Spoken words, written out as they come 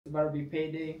It's about to be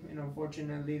payday, and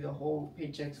unfortunately the whole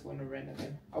paycheck's going to rent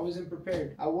again. I wasn't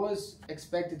prepared. I was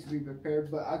expected to be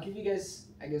prepared, but I'll give you guys,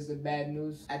 I guess, the bad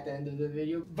news at the end of the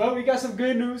video. But we got some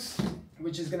good news,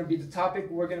 which is going to be the topic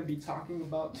we're going to be talking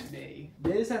about today.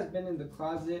 This has been in the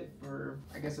closet for,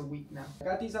 I guess, a week now. I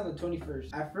got these on the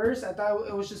 21st. At first, I thought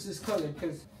it was just this color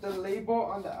because the label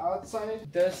on the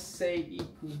outside does say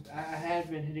Iku. I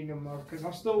have been hitting them up because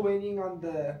I'm still waiting on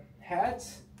the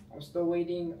hats. I'm still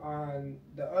waiting on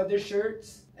the other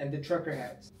shirts and the trucker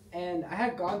hats. And I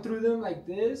had gone through them like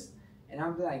this, and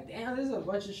I'm like, damn, there's a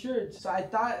bunch of shirts. So I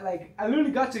thought, like, I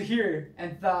literally got to here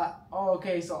and thought, oh,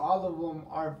 okay, so all of them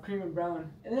are cream and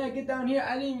brown. And then I get down here,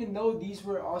 I didn't even know these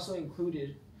were also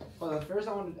included. Well, the first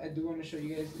I do want to show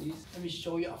you guys these. Let me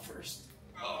show y'all first.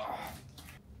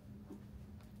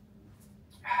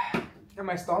 Am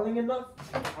I stalling enough?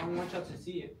 I don't want y'all to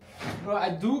see it. Bro, I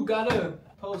do gotta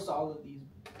post all of these.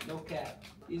 No cap.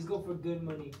 These go for good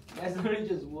money. That's literally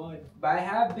just one. But I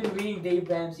have been reading Dave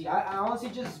Ramsey. I honestly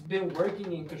just been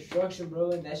working in construction, bro,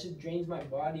 and that shit drains my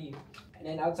body. And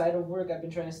then outside of work, I've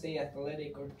been trying to stay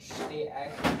athletic or stay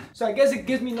active. So I guess it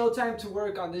gives me no time to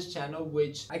work on this channel,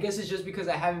 which I guess is just because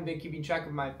I haven't been keeping track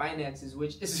of my finances,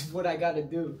 which is what I gotta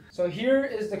do. So here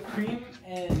is the cream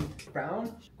and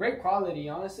brown. Great quality,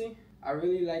 honestly. I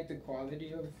really like the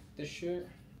quality of the shirt.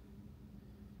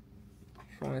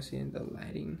 If you want to see in the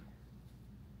lighting.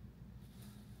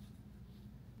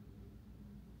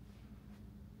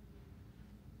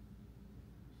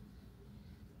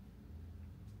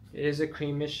 It is a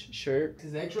creamish shirt.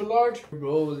 It's extra large.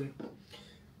 Rolling.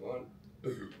 1,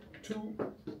 2,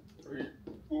 3,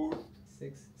 4,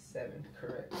 6, 7.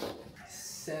 Correct.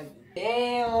 7.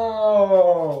 Damn.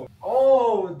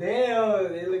 Oh,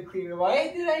 damn. They look creamy.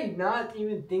 Why did I not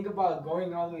even think about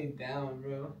going all the way down,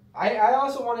 bro? I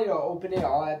also wanted to open it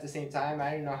all at the same time.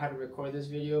 I didn't know how to record this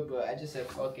video, but I just said,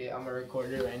 fuck it. I'm going to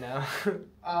record it right now.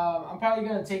 I'm probably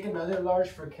going to take another large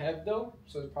for Kev, though.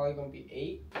 So it's probably going to be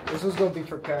 8. This one's going to be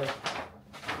for Kev.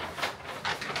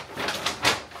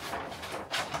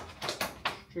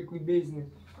 Strictly business.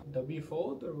 W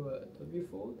fold or what? W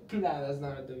fold? Nah, that's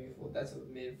not a W fold. That's a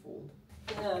mid fold.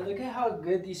 Yeah, look at how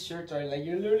good these shirts are. Like,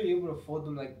 you're literally able to fold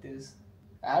them like this.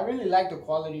 I really like the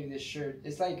quality of this shirt.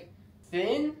 It's like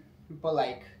thin, but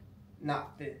like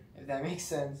not thin, if that makes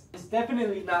sense. It's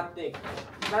definitely not thick.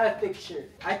 It's not a thick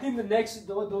shirt. I think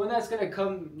the one that's gonna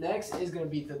come next is gonna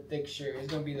be the thick shirt.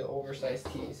 It's gonna be the oversized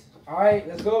tees. All right,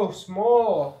 let's go.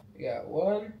 Small. We got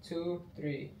 1, 2,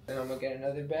 3. Then I'm gonna get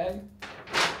another bag.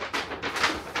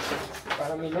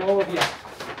 Para mi novia.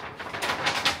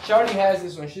 She already has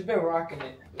this one. She's been rocking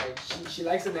it. Like she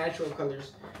likes the natural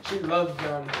colors. She loves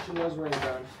brown. She loves wearing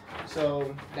brown.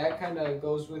 So that kind of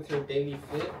goes with her daily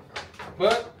fit.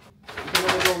 But you can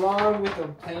never go wrong with a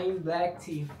plain black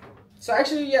tee. So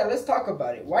actually, yeah, let's talk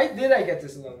about it. Why did I get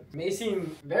this loan? It may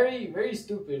seem very, very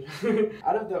stupid.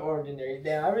 Out of the ordinary.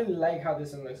 Damn, I really like how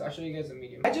this one looks. I'll show you guys a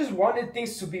medium. I just wanted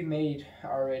things to be made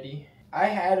already. I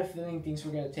had a feeling things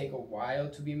were going to take a while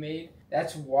to be made.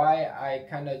 That's why I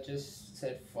kind of just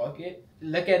said, fuck it.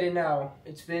 Look at it now.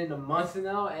 It's been a month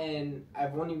now and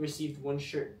I've only received one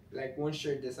shirt. Like one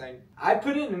shirt design. I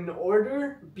put in an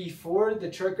order before the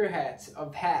trucker hats.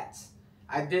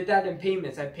 I did that in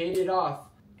payments. I paid it off.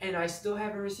 And I still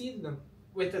haven't received them.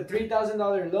 With a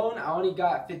 $3,000 loan, I only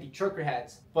got 50 trucker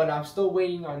hats. But I'm still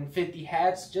waiting on 50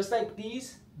 hats just like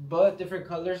these, but different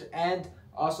colors, and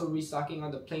also restocking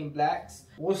on the plain blacks.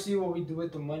 We'll see what we do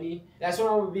with the money. That's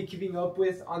what I will be keeping up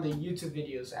with on the YouTube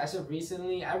videos. As of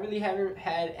recently, I really haven't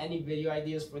had any video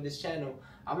ideas for this channel.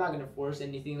 I'm not going to force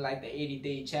anything like the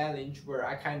 80-day challenge where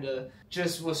I kind of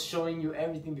just was showing you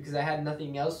everything because I had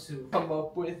nothing else to come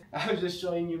up with. I was just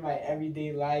showing you my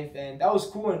everyday life, and that was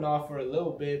cool enough for a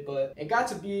little bit, but it got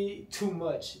to be too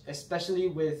much, especially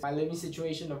with my living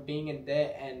situation of being in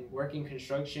debt and working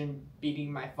construction,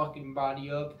 beating my fucking body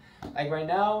up. Like right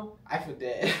now, I feel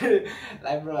dead.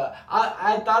 Like, bro,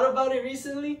 I thought about it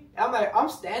recently. I'm like, I'm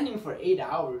standing for 8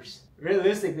 hours.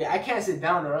 Realistically, I can't sit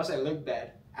down or else I look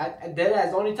bad.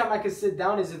 The only time I can sit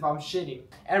down is if I'm shitting.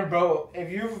 And bro, if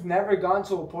you've never gone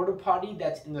to a porta potty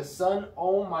that's in the sun,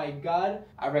 oh my god,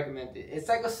 I recommend it. It's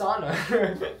like a sauna.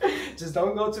 Just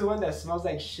don't go to one that smells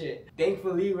like shit.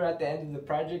 Thankfully, we're at the end of the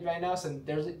project right now, so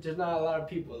there's not a lot of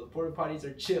people. The porta potties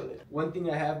are chilling. One thing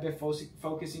I have been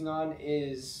focusing on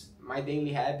is my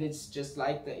daily habits, just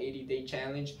like the 80-day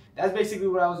challenge. That's basically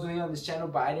what I was doing on this channel,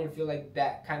 but I didn't feel like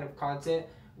that kind of content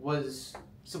was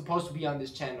supposed to be on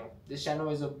this channel. This channel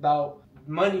is about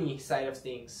money side of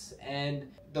things. And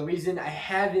the reason I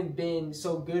haven't been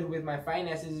so good with my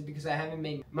finances is because I haven't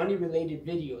made money related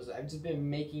videos. I was just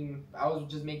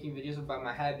making videos about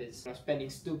my habits, spending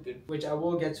stupid, which I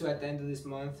will get to at the end of this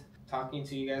month. Talking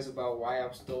to you guys about why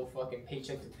I'm still fucking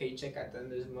paycheck to paycheck at the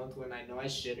end of this month when I know I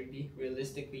shouldn't be.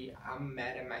 Realistically, I'm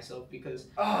mad at myself because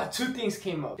two things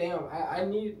came up. Damn, I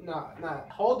need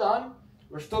hold on.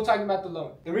 We're still talking about the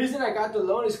loan. The reason I got the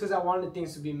loan is because I wanted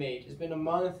things to be made. It's been a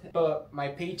month, but my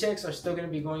paychecks are still going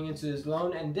to be going into this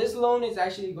loan. And this loan is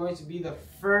actually going to be the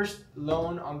first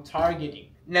loan I'm targeting.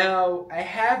 Now, I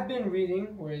have been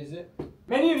reading, where is it?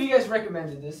 Many of you guys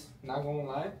recommended this, not gonna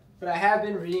lie. But I have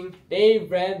been reading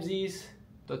Dave Ramsey's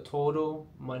The Total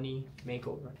Money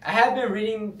Makeover. I have been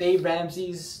reading Dave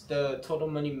Ramsey's The Total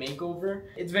Money Makeover.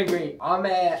 It's been great. I'm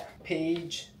at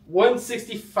page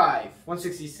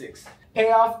 166. Pay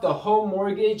off the whole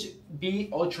mortgage, be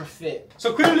ultra fit.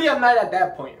 So clearly I'm not at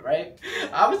that point, right?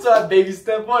 I'm still at baby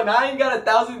step one. I ain't got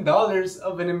 $1,000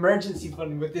 of an emergency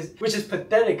fund with this, which is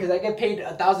pathetic because I get paid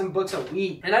 $1,000 a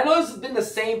week. And I know it's been the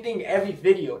same thing every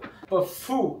video, but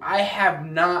I have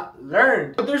not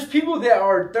learned. But there's people that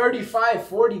are 35,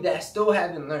 40 that still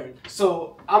haven't learned.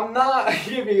 So I'm not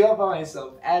giving up on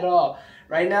myself at all.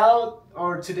 Right now,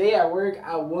 or today at work,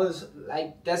 I was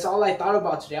like, that's all I thought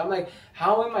about today. I'm like,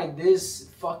 how am I this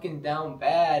fucking down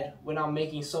bad when I'm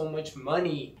making so much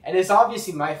money? And it's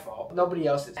obviously my fault. Nobody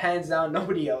else's. Hands down,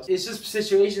 nobody else. It's just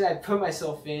situations I put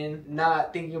myself in,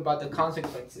 not thinking about the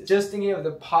consequences. Just thinking of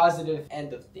the positive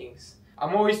end of things.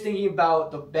 I'm always thinking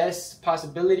about the best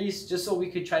possibilities just so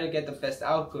we could try to get the best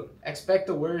outcome. Expect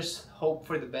the worst, hope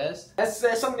for the best. That's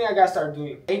something I gotta start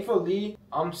doing. Thankfully,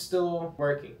 I'm still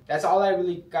working. That's all I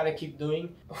really gotta keep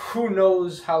doing. Who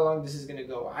knows how long this is gonna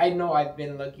go. I know I've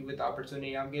been lucky with the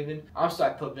opportunity I'm given. I'm still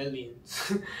at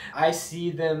pavilions. I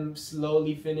see them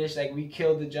slowly finish. Like, we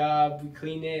kill the job, we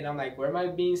clean it, and I'm like, where am I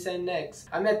being sent next?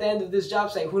 I'm at the end of this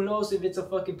job site. Who knows if it's a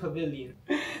fucking pavilion?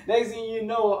 Next thing you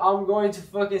know, I'm going to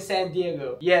fucking San Diego.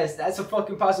 Yes, that's a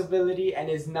fucking possibility, and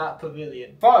it's not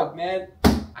pavilion. Fuck, man.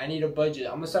 I need a budget.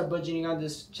 I'm gonna start budgeting on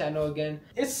this channel again.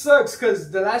 It sucks because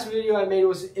the last video I made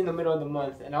was in the middle of the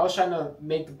month, and I was trying to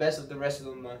make the best of the rest of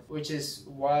the month, which is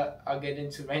what I'll get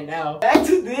into right now. Back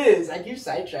to this. I keep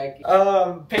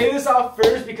sidetracking. Pay this off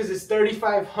first because it's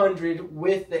 $3,500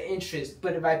 with the interest.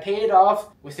 But if I pay it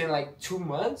off within like 2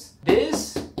 months,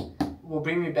 this will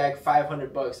bring me back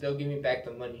 $500. They'll give me back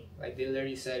the money. Like, they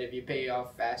literally said, if you pay it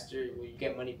off faster, well, you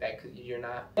get money back because you're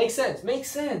not. Makes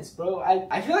sense, bro.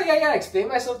 I feel like I gotta explain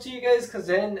myself to you guys because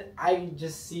then I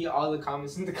just see all the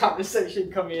comments in the comment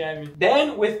section coming at me.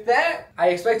 Then with that, I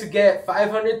expect to get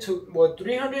 $300 to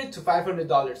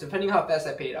 $500, depending how fast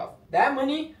I pay it off. That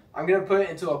money, I'm gonna put it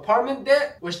into apartment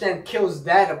debt, which then kills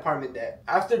that apartment debt.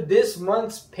 After this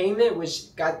month's payment,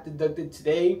 which got deducted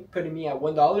today, putting me at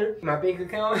 $1 in my bank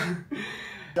account,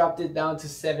 dropped it down to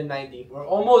 $790. We're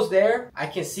almost there. I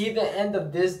can see the end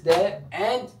of this debt,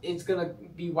 and it's gonna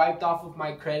be wiped off of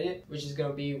my credit, which is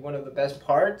gonna be one of the best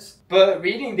parts. But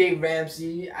reading Dave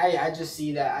Ramsey, I just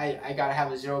see that I gotta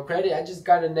have a zero credit. I just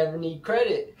gotta never need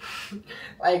credit.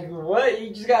 Like, what?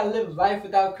 You just gotta live life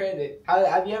without credit.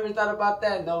 Have you ever thought about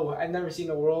that? No, I've never seen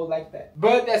a world like that.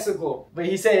 But that's the goal. But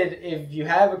he said if you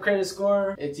have a credit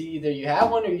score, it's either you have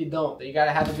one or you don't. So you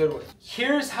gotta have a good one.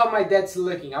 Here's how my debt's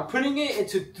looking. I'm putting it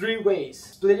into 3 ways.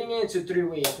 Splitting it into 3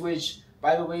 ways, which,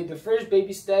 by the way, the first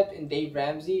baby step in Dave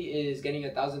Ramsey is getting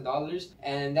 $1,000,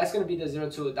 and that's gonna be the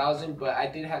 0 to 1,000. But I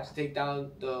did have to take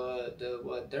down the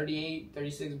what, 38,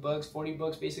 36 bucks, 40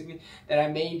 bucks basically that I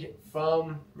made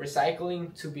from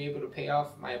recycling to be able to pay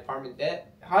off my apartment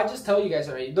debt. I'll just tell you guys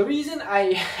already. The reason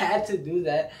I had to do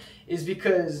that is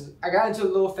because I got into a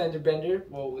little fender bender,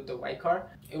 well, with the white car.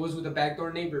 It was with a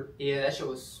backdoor neighbor. Yeah, that shit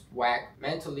was whack.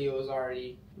 Mentally, it was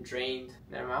already drained.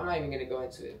 Never mind, I'm not even gonna go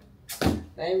into it.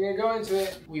 Not even gonna go into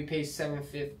it. We pay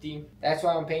 $750. That's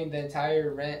why I'm paying the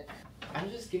entire rent. I'm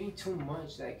just getting too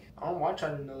much. Like, I don't want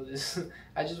y'all to know this.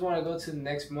 I just want to go to the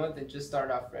next month and just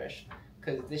start off fresh.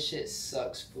 Cause this shit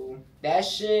sucks, fool. That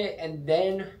shit, and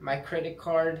then my credit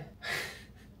card.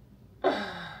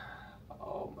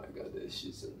 Oh my god, this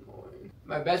shit's annoying.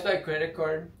 My Best Buy credit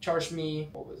card charged me,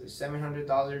 what was it,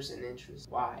 $700 in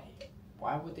interest. Why?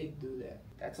 Why would they do that?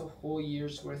 That's a whole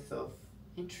year's worth of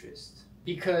interest.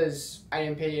 Because I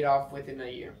didn't pay it off within a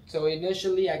year. So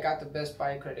initially I got the Best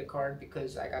Buy credit card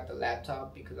because I got the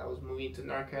laptop because I was moving to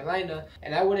North Carolina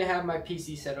and I wouldn't have my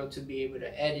PC set up to be able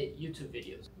to edit YouTube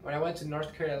videos. When I went to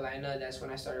North Carolina, that's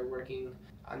when I started working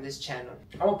on this channel.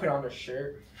 I'm gonna put on a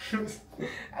shirt.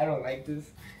 I don't like this.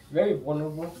 Very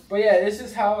vulnerable. But yeah, this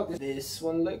is how this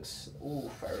one looks.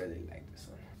 Oof, I really like this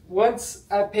one. once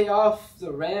I pay off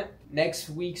the rent, next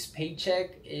week's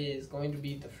paycheck is going to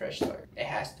be the fresh start. It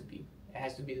has to be. It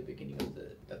has to be the beginning of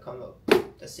the come up,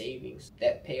 the savings,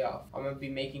 debt payoff. I'm gonna be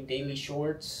making daily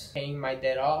shorts, paying my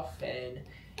debt off, and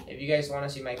if you guys want to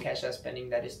see my cash out spending,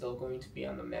 that is still going to be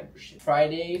on the membership.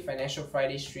 Friday, Financial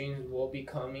Friday streams will be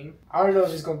coming. I don't know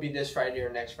if it's gonna be this Friday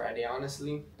or next Friday,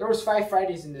 honestly. There was 5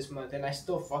 Fridays in this month and I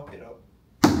still fucked it up.